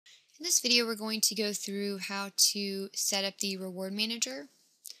In this video, we're going to go through how to set up the Reward Manager.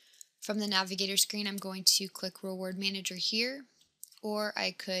 From the navigator screen, I'm going to click Reward Manager here, or I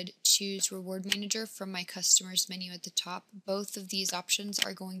could choose Reward Manager from my Customers menu at the top. Both of these options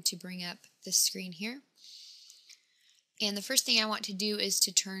are going to bring up this screen here. And the first thing I want to do is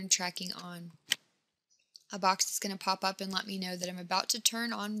to turn tracking on. A box is going to pop up and let me know that I'm about to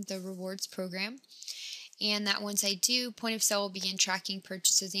turn on the rewards program, and that once I do, point of sale will begin tracking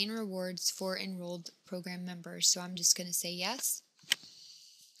purchases and rewards for enrolled program members. So I'm just going to say yes.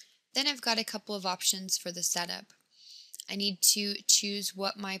 Then I've got a couple of options for the setup. I need to choose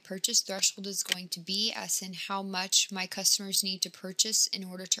what my purchase threshold is going to be, as in how much my customers need to purchase in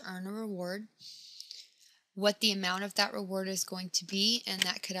order to earn a reward, what the amount of that reward is going to be, and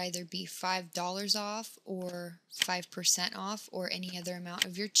that could either be $5 off or 5% off or any other amount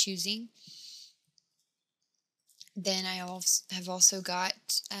of your choosing. Then I have also got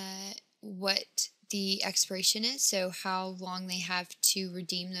what the expiration is, so how long they have to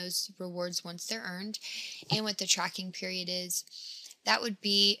redeem those rewards once they're earned, and what the tracking period is. That would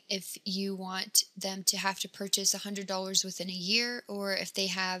be if you want them to have to purchase $100 within a year, or if they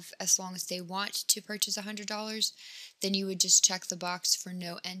have as long as they want to purchase $100, then you would just check the box for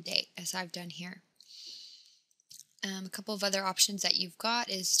no end date, as I've done here. A couple of other options that you've got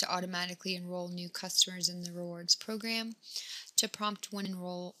is to automatically enroll new customers in the rewards program, to prompt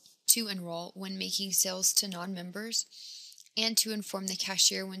to enroll when making sales to non-members, and to inform the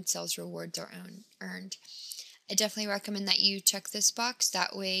cashier when sales rewards are earned. I definitely recommend that you check this box.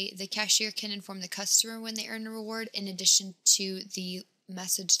 That way the cashier can inform the customer when they earn a reward, in addition to the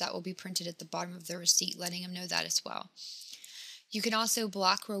message that will be printed at the bottom of the receipt letting them know that as well. You can also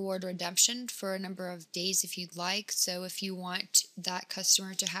block reward redemption for a number of days if you'd like. So if you want that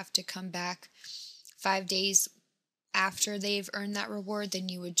customer to have to come back 5 days after they've earned that reward, then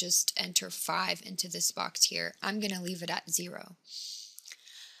you would just enter 5 into this box here. I'm going to leave it at 0.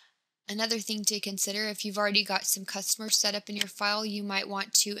 Another thing to consider, if you've already got some customers set up in your file, you might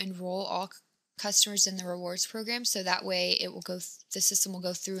want to enroll all customers in the rewards program, so that way the system will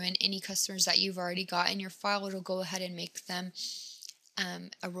go through, and any customers that you've already got in your file, it'll go ahead and make them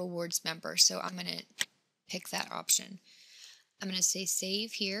a rewards member. So I'm going to pick that option. I'm going to say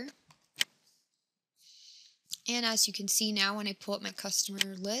save here, and as you can see now, when I pull up my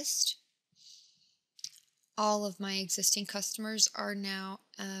customer list, all of my existing customers are now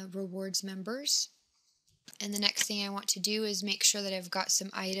rewards members. And the next thing I want to do is make sure that I've got some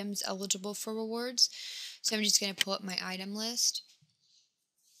items eligible for rewards. So I'm just going to pull up my item list.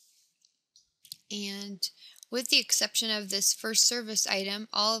 And with the exception of this first service item,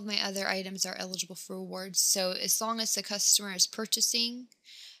 all of my other items are eligible for rewards. So as long as the customer is purchasing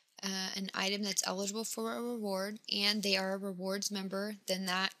an item that's eligible for a reward and they are a rewards member, then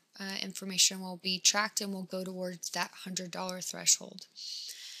that information will be tracked and will go towards that $100 threshold.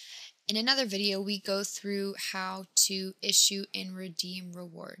 In another video, we go through how to issue and redeem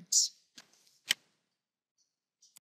rewards.